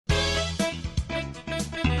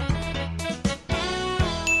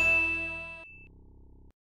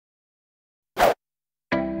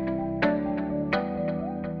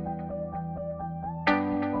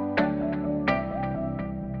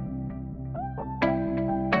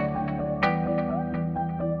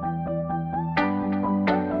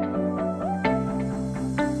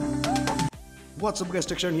What's up guys,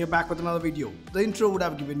 Akshan here back with another video. The intro would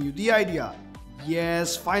have given you the idea.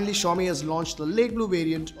 Yes, finally Xiaomi has launched the lake blue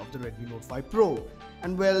variant of the Redmi Note 5 Pro.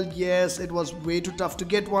 And well, yes, it was way too tough to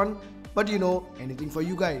get one, but you know, anything for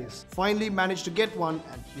you guys. Finally managed to get one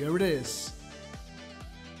and here it is.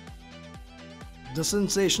 The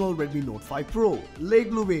sensational Redmi Note 5 Pro lake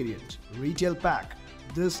blue variant retail pack.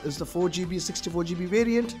 This is the 4GB 64GB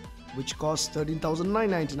variant which costs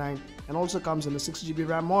 13,999 and also comes in a 6GB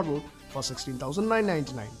RAM model for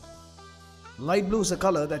 16,999. Light blue is a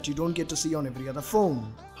color that you don't get to see on every other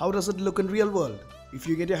phone. How does it look in real world? If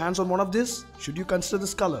you get your hands on one of this, should you consider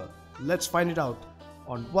this color? Let's find it out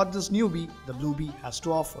on what this newbie, the Bluebee, has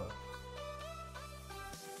to offer.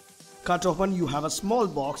 Cut open, you have a small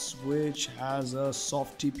box which has a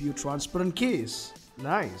soft TPU transparent case.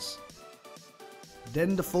 Nice.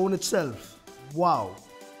 Then the phone itself. Wow.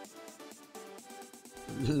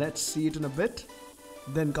 Let's see it in a bit.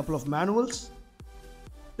 Then couple of manuals.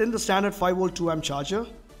 Then the standard 5V 2A charger,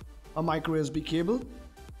 a micro USB cable,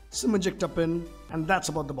 SIM ejector pin, and that's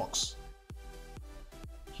about the box.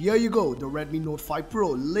 Here you go, the Redmi Note 5 Pro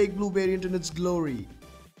lake blue variant in its glory.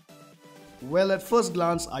 Well, at first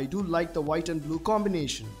glance, I do like the white and blue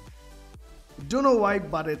combination. Don't know why,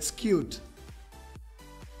 but it's cute.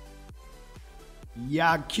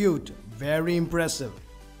 Yeah, cute. Very impressive.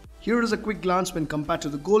 Here is a quick glance when compared to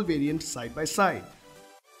the gold variant side by side.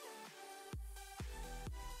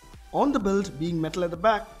 On the build, being metal at the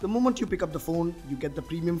back, the moment you pick up the phone, you get the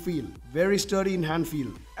premium feel. Very sturdy in hand feel.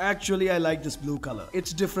 Actually, I like this blue color.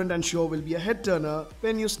 It's different and sure will be a head turner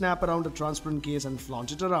when you snap around a transparent case and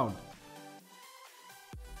flaunt it around.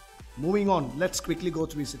 Moving on, let's quickly go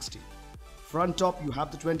 360. Front top, you have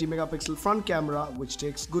the 20 megapixel front camera which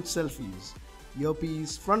takes good selfies.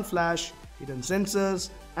 Earpiece, front flash, hidden sensors,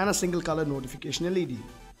 and a single color notification LED.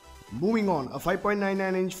 Moving on, a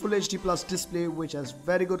 5.99-inch Full HD Plus display which has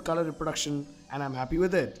very good color reproduction and I'm happy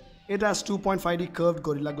with it. It has 2.5D curved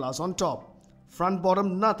Gorilla Glass on top. Front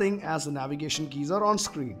bottom nothing as the navigation keys are on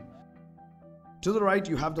screen. To the right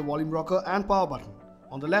you have the volume rocker and power button.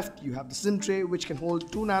 On the left you have the SIM tray which can hold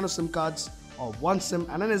 2 nano SIM cards or 1 SIM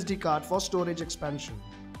and an SD card for storage expansion.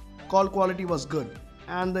 Call quality was good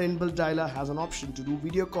and the inbuilt dialer has an option to do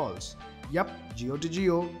video calls. Yup, Geo to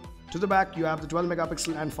Geo. To the back you have the 12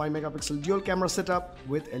 megapixel and 5 megapixel dual camera setup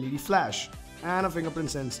with LED flash and a fingerprint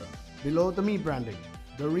sensor. Below the Mi branding.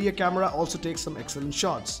 The rear camera also takes some excellent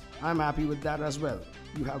shots. I'm happy with that as well.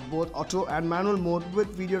 You have both auto and manual mode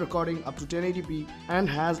with video recording up to 1080p and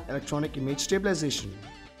has electronic image stabilization.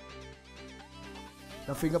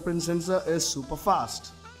 The fingerprint sensor is super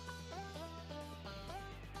fast.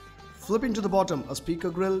 Flipping to the bottom, a speaker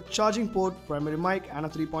grill, charging port, primary mic and a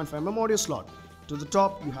 3.5mm audio slot. To the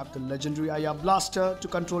top, you have the legendary IR blaster to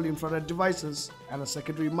control infrared devices and a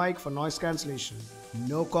secondary mic for noise cancellation.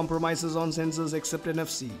 No compromises on sensors except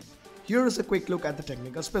NFC. Here is a quick look at the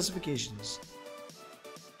technical specifications.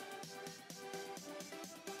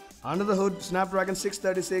 Under the hood, Snapdragon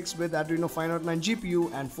 636 with Adreno 509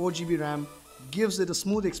 GPU and 4GB RAM gives it a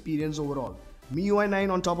smooth experience overall. MIUI 9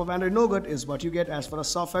 on top of Android Nougat is what you get as far as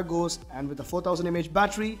software goes, and with a 4000 mAh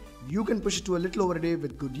battery, you can push it to a little over a day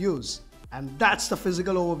with good use. And that's the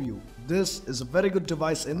physical overview. This is a very good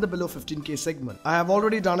device in the below 15K segment. I have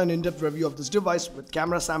already done an in-depth review of this device with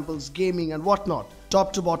camera samples, gaming and whatnot.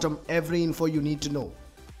 Top to bottom, every info you need to know.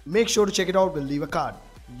 Make sure to check it out, we'll leave a card.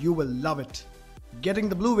 You will love it. Getting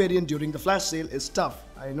the blue variant during the flash sale is tough,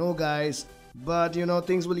 I know guys. But you know,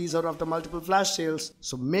 things will ease out after multiple flash sales,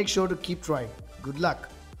 so make sure to keep trying. Good luck.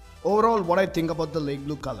 Overall, what I think about the lake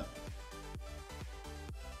blue color.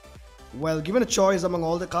 Well, given a choice among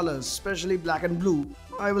all the colors, especially black and blue,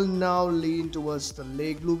 I will now lean towards the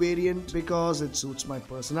lake blue variant because it suits my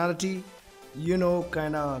personality. You know,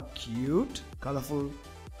 kinda cute, colorful,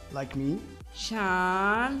 like me.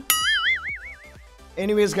 Sean.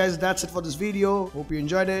 Anyways guys, that's it for this video. Hope you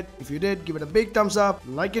enjoyed it. If you did, give it a big thumbs up,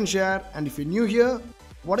 like and share. And if you're new here,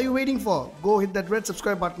 what are you waiting for? Go hit that red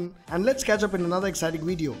subscribe button and let's catch up in another exciting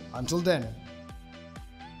video. Until then.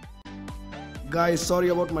 Guys, sorry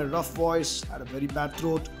about my rough voice, had a very bad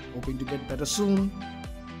throat, hoping to get better soon.